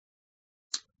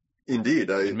 indeed.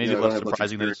 It You made it know, I don't less have much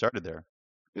surprising that it experience started there.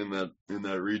 in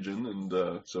that region,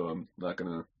 and so I'm not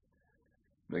gonna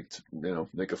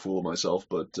make a fool of myself,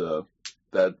 but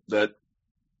that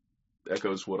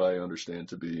echoes what I understand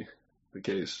to be the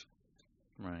case.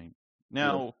 Right. Yeah.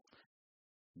 Now,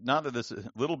 not that this is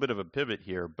a little bit of a pivot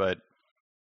here, but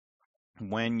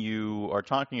when you are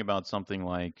talking about something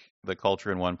like the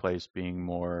culture in one place being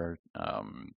more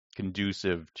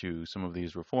conducive to some of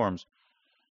these reforms,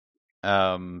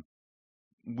 um,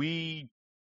 we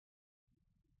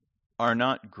are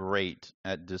not great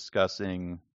at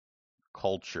discussing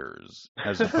cultures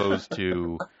as opposed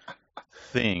to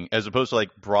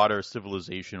like broader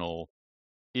civilizational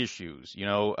issues.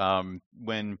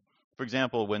 When, for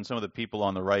example, when some of the people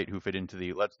on the right who fit into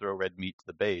the let's throw red meat to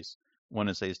the base want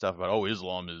to say stuff about, oh,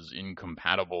 Islam is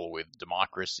incompatible with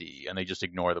democracy, and they just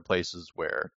ignore the places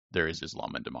where there is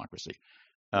Islam and democracy.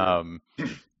 Right. Um,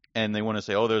 and they want to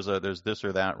say, oh, there's this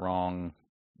or that wrong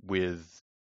with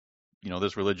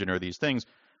this religion or these things,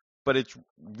 but it's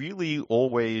really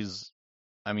always,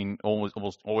 I mean,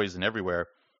 almost always and everywhere,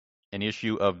 an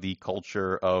issue of the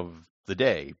culture of the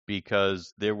day,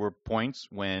 because there were points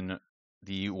when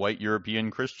the white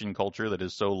European Christian culture that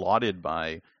is so lauded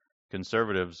by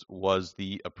conservatives was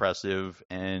the oppressive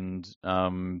and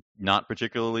not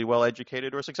particularly well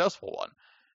educated or successful one.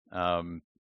 Um,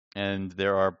 and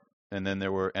there are and then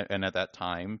there were and at that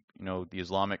time, the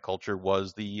Islamic culture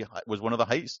was one of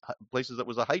the places that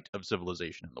was a height of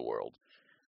civilization in the world.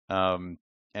 um,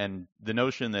 and the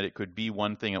notion that it could be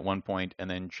one thing at one point and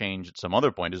then change at some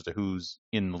other point as to who's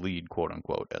in the lead, quote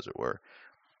unquote, as it were.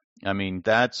 I mean,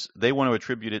 they want to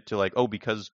attribute it to like, oh,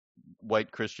 because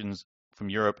white Christians from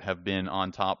Europe have been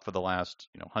on top for the last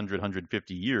 100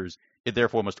 years, it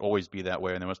therefore must always be that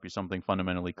way, and there must be something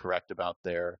fundamentally correct about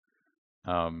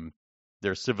um,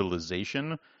 their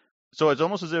civilization. So it's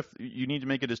almost as if you need to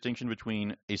make a distinction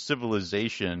between a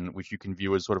civilization, which you can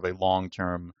view as sort of a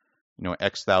long-term,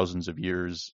 X thousands of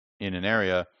years in an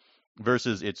area,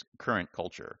 versus its current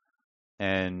culture.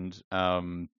 And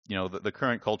the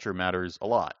current culture matters a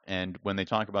lot. And when they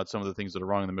talk about some of the things that are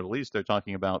wrong in the Middle East, they're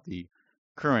talking about the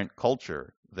current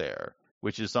culture there,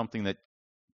 which is something that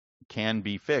can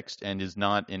be fixed and is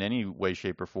not in any way,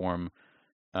 shape, or form,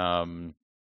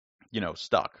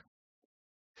 stuck.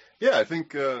 Yeah, I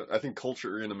think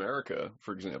culture in America,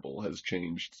 for example, has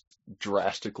changed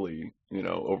drastically,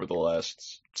 over the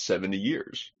last 70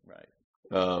 years. Right.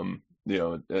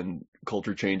 And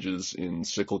culture changes in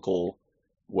cyclical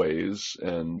ways,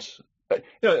 and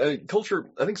culture.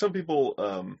 I think some people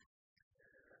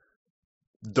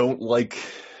don't like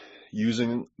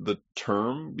using the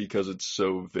term because it's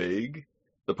so vague.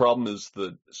 The problem is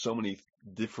that so many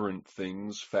different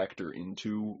things factor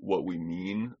into what we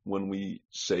mean when we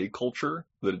say culture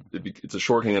that it's a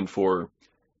shorthand for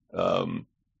um,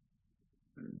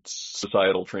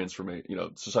 societal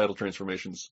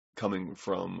transformations coming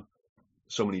from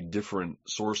so many different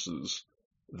sources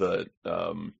that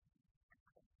that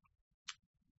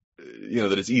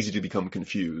it's easy to become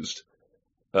confused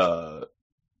uh,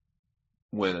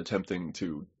 when attempting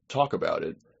to talk about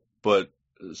it, but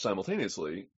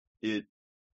simultaneously it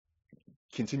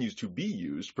continues to be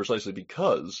used precisely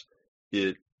because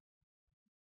it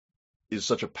is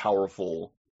such a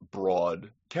powerful,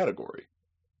 broad category.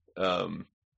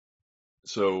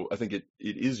 So I think it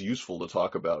is useful to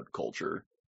talk about culture.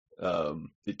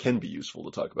 It can be useful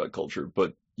to talk about culture,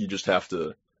 but you just have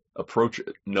to approach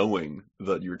it knowing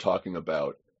that you're talking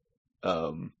about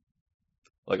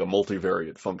like a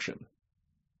multivariate function,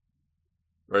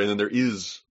 right? And then there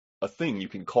is a thing you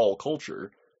can call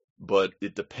culture, but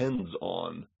it depends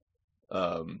on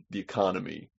the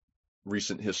economy,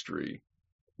 recent history,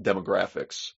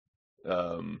 demographics.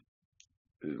 When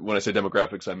I say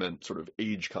demographics, I meant sort of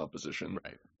age composition.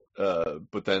 Right.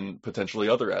 But then potentially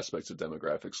other aspects of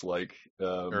demographics like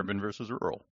Urban versus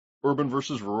rural. urban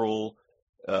versus rural,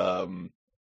 you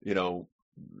know,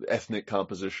 ethnic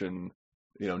composition,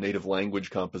 native language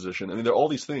composition. I mean, there are all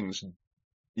these things,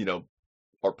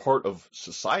 are part of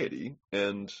society.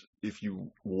 And if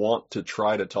you want to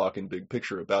try to talk in big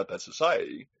picture about that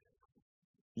society,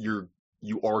 you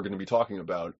are going to be talking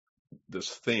about this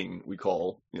thing we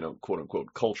call, quote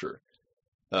unquote culture.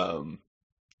 And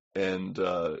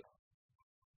I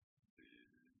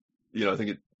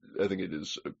think it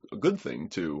is a good thing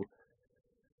to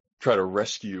try to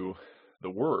rescue the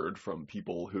word from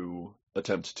people who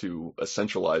attempt to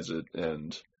essentialize it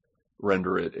and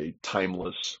render it a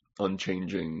timeless,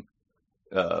 unchanging,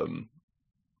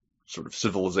 sort of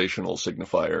civilizational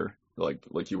signifier,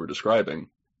 like you were describing,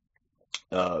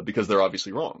 because they're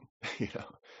obviously wrong. I mean,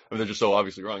 they're just so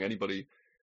obviously wrong. Anybody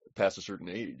past a certain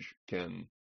age can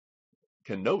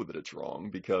know that it's wrong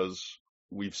because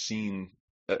we've seen,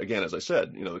 again, as I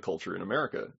said, the culture in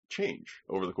America change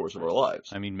over the course of our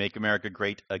lives. I mean, make America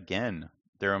great again.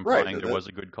 They're Right. implying there was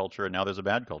a good culture and now there's a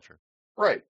bad culture.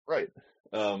 Right.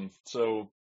 So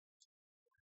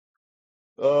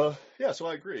I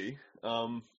agree.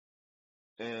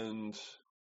 And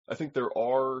I think there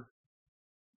are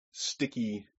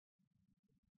sticky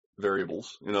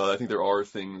variables. I think there are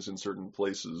things in certain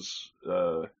places,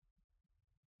 here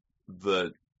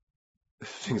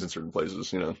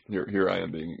I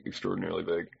am being extraordinarily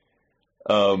vague.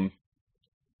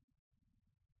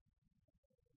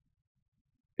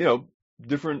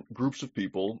 Different groups of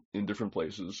people in different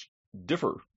places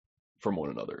differ from one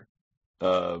another.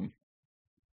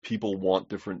 People want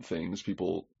different things.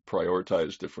 People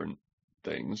prioritize different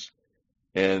things.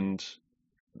 And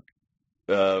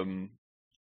it's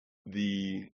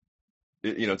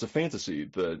a fantasy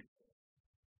that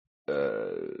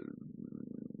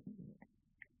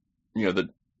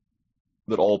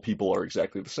that all people are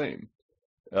exactly the same.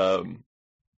 I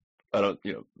don't,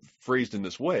 phrased in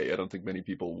this way, I don't think many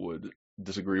people would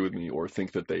disagree with me or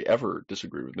think that they ever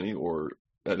disagree with me, or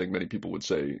I think many people would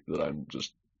say that I'm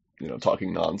just,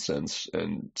 talking nonsense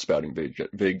and spouting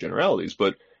vague generalities.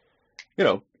 But,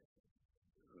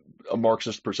 a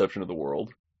Marxist perception of the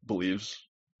world believes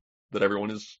that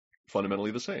everyone is fundamentally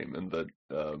the same, and that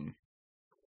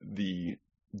the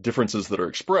differences that are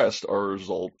expressed are a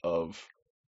result of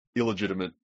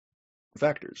illegitimate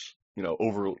factors,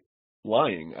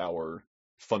 overlying our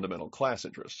fundamental class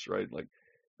interests, right? Like,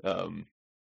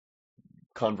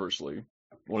 conversely,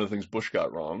 one of the things Bush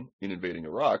got wrong in invading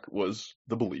Iraq was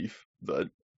the belief that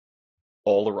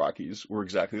all Iraqis were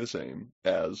exactly the same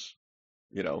as,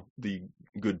 the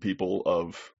good people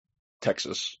of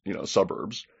Texas,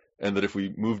 suburbs, and that if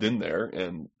we moved in there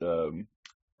and,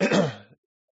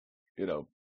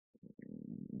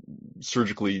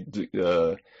 surgically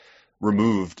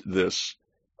removed this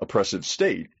oppressive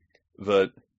state,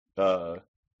 that the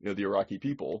Iraqi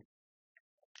people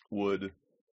would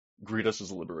greet us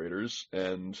as liberators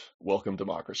and welcome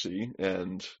democracy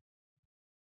and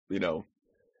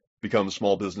become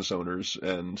small business owners,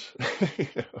 and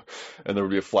and there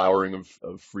would be a flowering of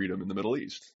freedom in the Middle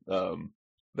East.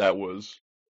 That was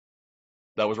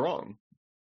that was wrong.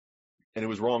 And it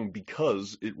was wrong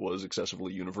because it was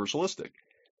excessively universalistic.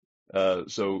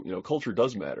 So, culture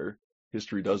does matter,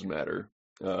 history does matter.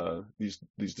 These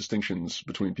distinctions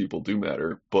between people do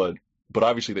matter, but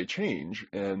obviously they change.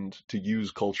 And to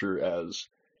use culture as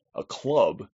a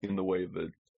club in the way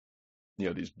that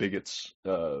these bigots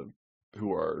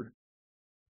who are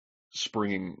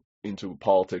springing into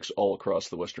politics all across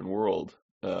the Western world,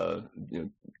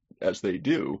 as they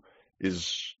do,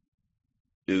 is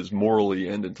morally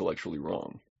and intellectually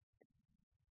wrong.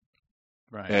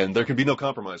 Right. And there can be no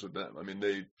compromise with them. I mean,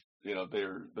 they're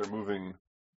moving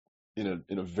in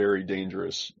a very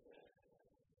dangerous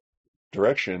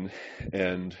direction,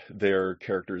 and their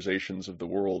characterizations of the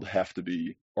world have to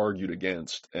be argued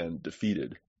against and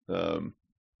defeated,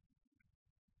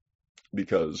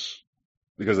 because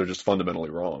they're just fundamentally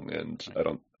wrong. And I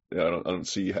don't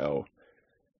see how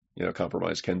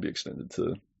compromise can be extended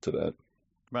to that.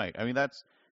 Right. I mean that's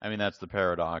the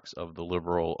paradox of the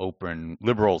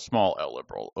liberal small L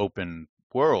liberal open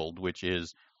world, which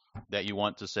is that you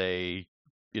want to say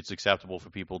it's acceptable for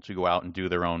people to go out and do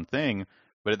their own thing,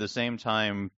 but at the same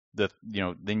time,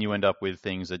 then you end up with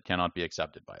things that cannot be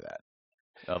accepted by that,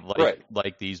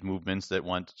 like these movements that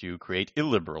want to create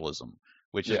illiberalism,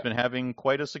 which has been having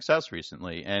quite a success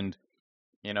recently. And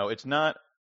it's not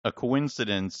a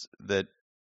coincidence that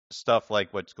stuff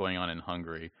like what's going on in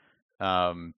Hungary,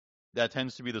 that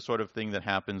tends to be the sort of thing that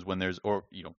happens when there's,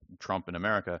 Trump in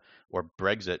America or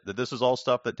Brexit, that this is all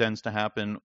stuff that tends to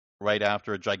happen right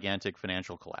after a gigantic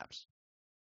financial collapse.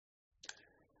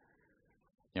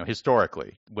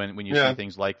 Historically, when you see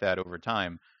things like that over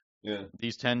time,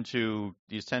 these tend to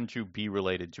be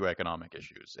related to economic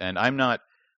issues. And I'm not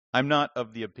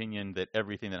of the opinion that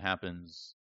everything that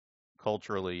happens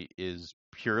culturally is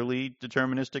purely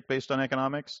deterministic based on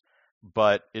economics,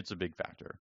 but it's a big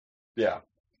factor. Yeah.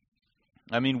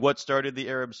 I mean, what started the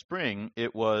Arab Spring?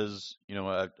 It was,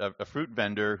 a fruit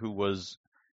vendor who was,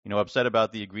 upset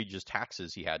about the egregious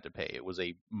taxes he had to pay. It was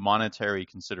a monetary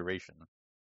consideration.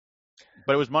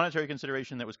 But it was monetary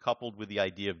consideration that was coupled with the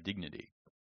idea of dignity.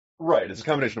 Right. It's a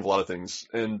combination of a lot of things.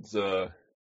 And, but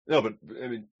I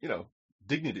mean,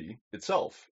 dignity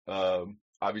itself,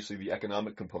 obviously the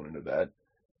economic component of that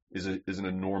is an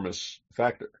enormous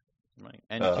factor. Right.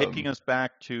 And taking us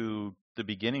back to the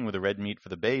beginning with the red meat for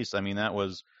the base, I mean, that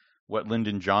was what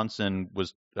Lyndon Johnson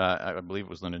was, I believe it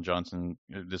was Lyndon Johnson,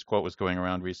 this quote was going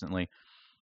around recently,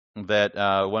 that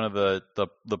one of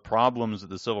the problems that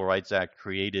the Civil Rights Act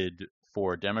created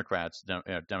for Democrats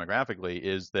demographically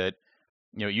is that,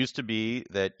 it used to be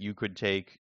that you could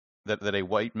take, that a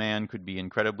white man could be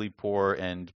incredibly poor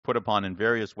and put upon in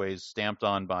various ways, stamped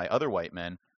on by other white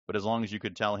men, but as long as you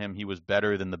could tell him he was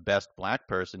better than the best black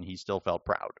person, he still felt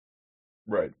proud.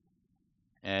 Right.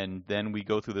 And then we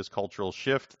go through this cultural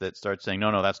shift that starts saying,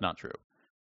 no, that's not true.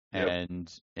 Yep. And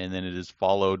then it is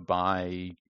followed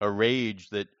by a rage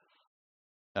that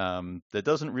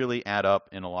doesn't really add up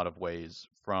in a lot of ways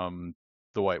from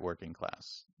the white working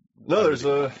class. No, there's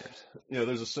a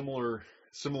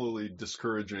similarly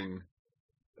discouraging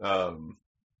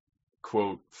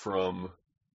quote from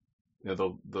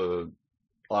the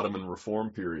Ottoman reform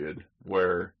period,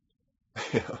 where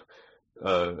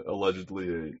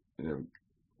allegedly a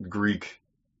Greek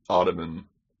Ottoman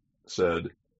said,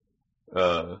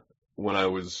 when I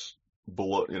was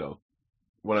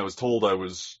told I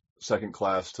was second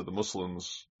class to the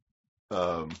Muslims,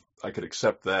 I could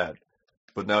accept that,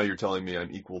 but now you're telling me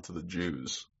I'm equal to the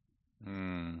Jews.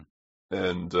 Mm.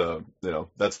 And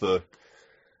that's the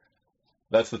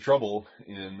trouble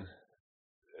in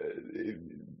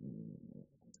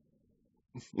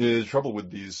trouble with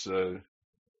these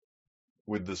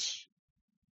with this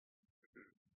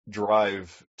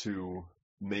drive to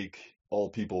make all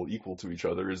people equal to each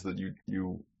other, is that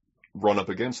you run up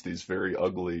against these very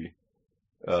ugly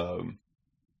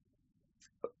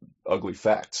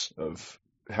facts of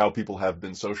how people have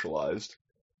been socialized,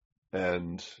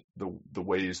 and the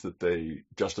ways that they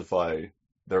justify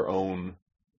their own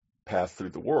path through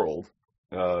the world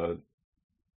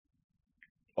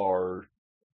are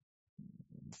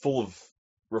full of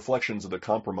reflections of the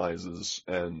compromises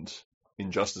and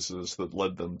injustices that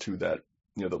led them to that,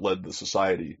 that led the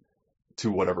society to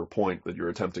whatever point that you're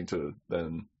attempting to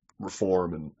then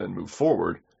reform and move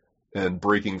forward, and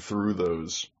breaking through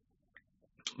those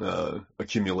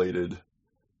accumulated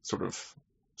sort of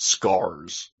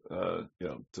scars, to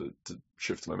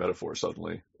shift my metaphor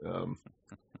suddenly,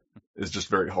 is just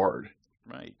very hard.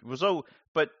 Right. So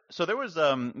there was,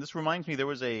 this reminds me, there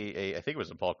was I think it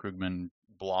was a Paul Krugman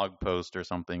blog post or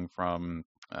something from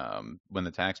when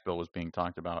the tax bill was being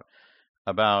talked about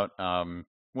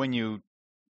when you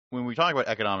when we talk about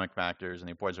economic factors and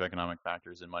the importance of economic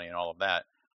factors in money and all of that,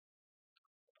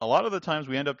 a lot of the times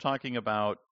we end up talking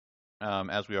about,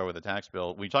 as we are with the tax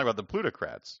bill, we talk about the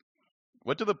plutocrats.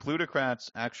 What do the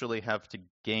plutocrats actually have to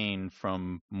gain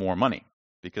from more money?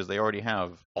 Because they already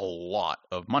have a lot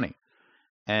of money.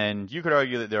 And you could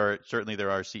argue that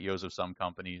there are CEOs of some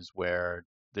companies where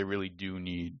they really do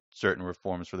need certain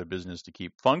reforms for their business to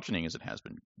keep functioning as it has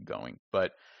been going.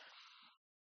 But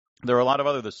there are a lot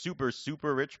of the super,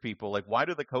 super rich people. Like, why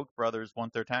do the Koch brothers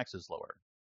want their taxes lower?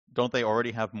 Don't they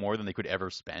already have more than they could ever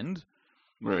spend?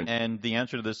 Right. And the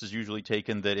answer to this is usually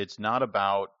taken that it's not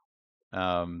about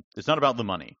the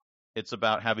money. It's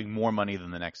about having more money than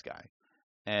the next guy.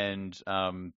 And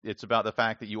it's about the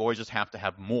fact that you always just have to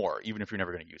have more, even if you're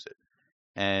never going to use it.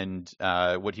 And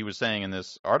what he was saying in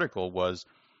this article was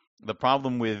the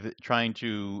problem with trying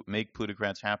to make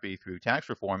plutocrats happy through tax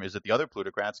reform is that the other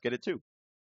plutocrats get it too.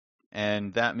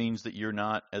 And that means that you're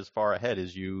not as far ahead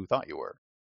as you thought you were.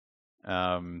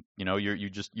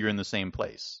 You're in the same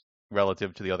place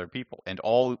relative to the other people. And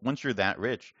once you're that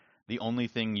rich, the only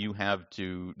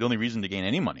reason to gain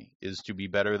any money is to be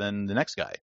better than the next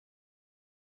guy.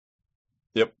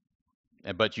 Yep.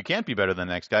 But you can't be better than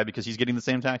the next guy because he's getting the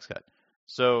same tax cut.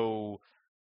 So,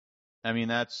 I mean,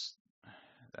 that's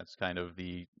kind of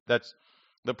the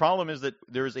problem is that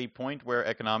there is a point where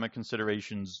economic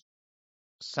considerations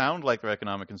sound like they're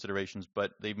economic considerations,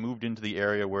 but they've moved into the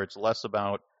area where it's less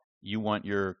about you want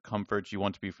your comforts, you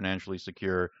want to be financially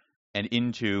secure, and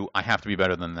into I have to be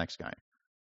better than the next guy.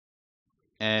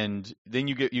 And then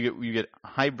you get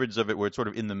hybrids of it where it's sort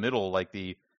of in the middle, like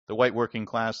the white working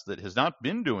class that has not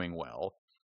been doing well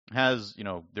has,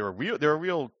 there are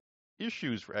real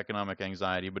issues for economic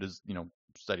anxiety, but as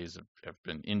studies have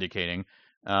been indicating,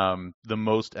 the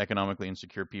most economically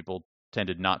insecure people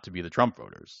tended not to be the Trump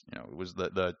voters. It was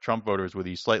the Trump voters were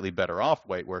the slightly better off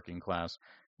white working class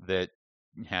that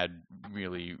had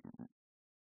really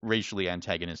racially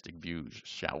antagonistic views,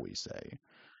 shall we say.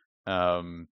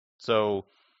 So,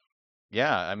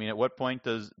 yeah, I mean, at what point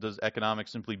does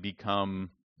economics simply become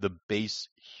the base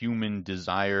human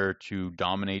desire to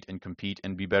dominate and compete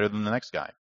and be better than the next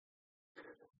guy?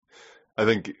 I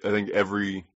think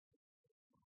every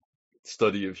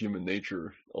study of human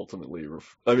nature ultimately, when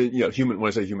I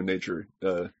say human nature,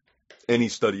 any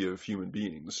study of human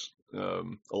beings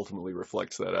ultimately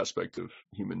reflects that aspect of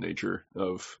human nature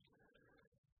of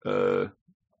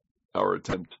our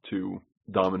attempt to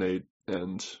dominate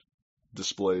and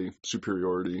display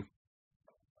superiority.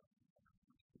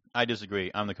 I disagree.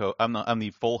 I'm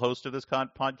the full host of this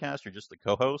podcast. You're just the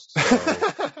co-host.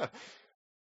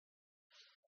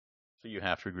 So you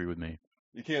have to agree with me.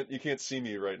 You can't see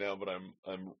me right now, but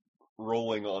I'm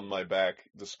rolling on my back,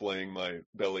 displaying my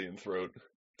belly and throat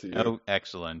to you. Oh,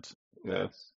 excellent. Yeah.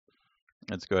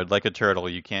 That's good. Like a turtle,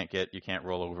 you can't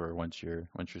roll over once you're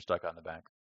stuck on the back.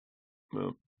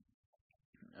 No.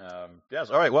 Yes.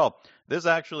 All right. Well,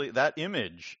 that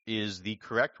image is the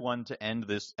correct one to end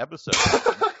this episode.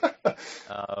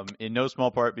 In no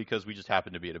small part because we just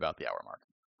happen to be at about the hour mark.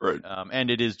 Right. And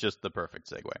it is just the perfect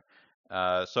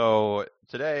segue. So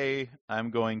today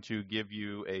I'm going to give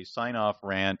you a sign-off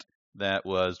rant that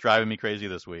was driving me crazy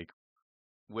this week,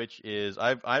 which is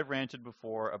I've ranted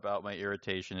before about my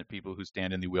irritation at people who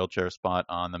stand in the wheelchair spot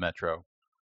on the metro.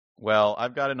 Well,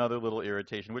 I've got another little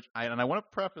irritation, and I want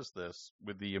to preface this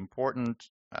with the important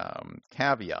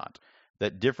caveat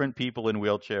that different people in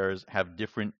wheelchairs have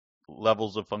different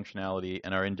levels of functionality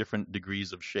and are in different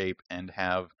degrees of shape and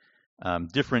have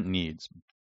different needs.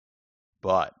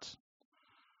 But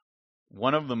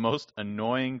one of the most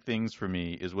annoying things for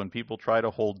me is when people try to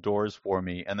hold doors for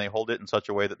me and they hold it in such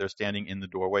a way that they're standing in the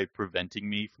doorway, preventing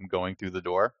me from going through the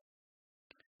door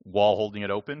while holding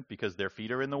it open because their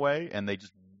feet are in the way and they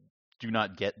just do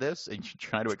not get this, and you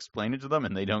try to explain it to them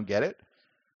and they don't get it.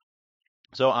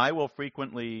 So I will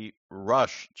frequently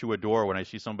rush to a door when I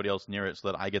see somebody else near it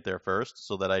so that I get there first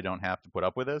so that I don't have to put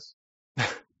up with this.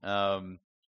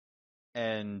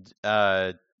 And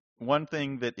one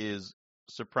thing that is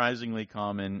surprisingly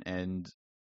common and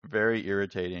very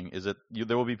irritating is that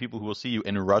there will be people who will see you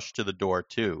and rush to the door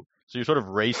too. So you're sort of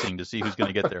racing to see who's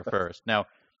going to get there first. Now,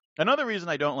 another reason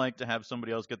I don't like to have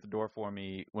somebody else get the door for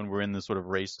me when we're in this sort of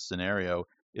race scenario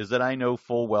is that I know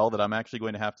full well that I'm actually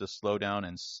going to have to slow down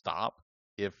and stop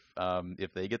if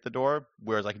they get the door,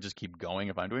 whereas I can just keep going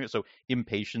if I'm doing it. So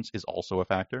impatience is also a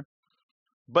factor.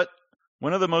 But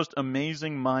one of the most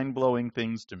amazing, mind-blowing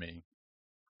things to me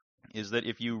is that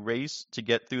if you race to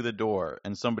get through the door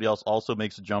and somebody else also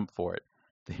makes a jump for it,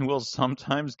 they will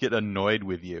sometimes get annoyed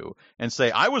with you and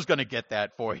say, I was going to get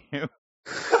that for you.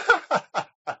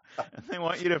 And They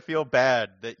want you to feel bad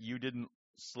that you didn't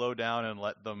slow down and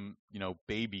let them,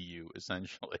 baby you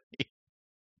essentially.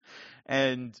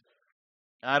 And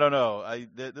I don't know.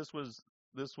 This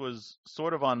was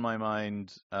sort of on my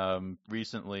mind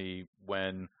recently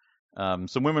when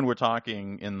some women were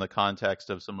talking in the context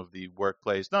of some of the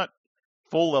workplace, not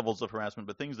full levels of harassment,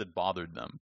 but things that bothered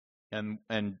them. And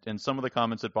some of the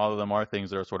comments that bother them are things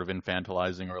that are sort of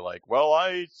infantilizing or like, well,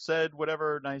 I said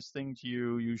whatever nice thing to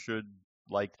you, you should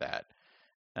like that.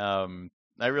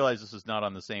 I realize this is not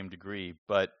on the same degree,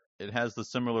 but it has the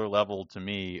similar level to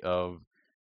me of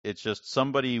it's just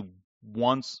somebody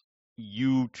wants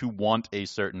you to want a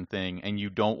certain thing and you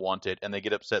don't want it, and they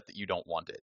get upset that you don't want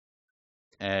it.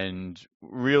 And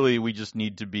really, we just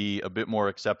need to be a bit more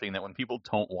accepting that when people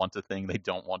don't want a thing, they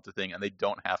don't want a thing, and they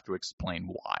don't have to explain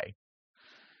why.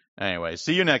 Anyway,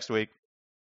 see you next week.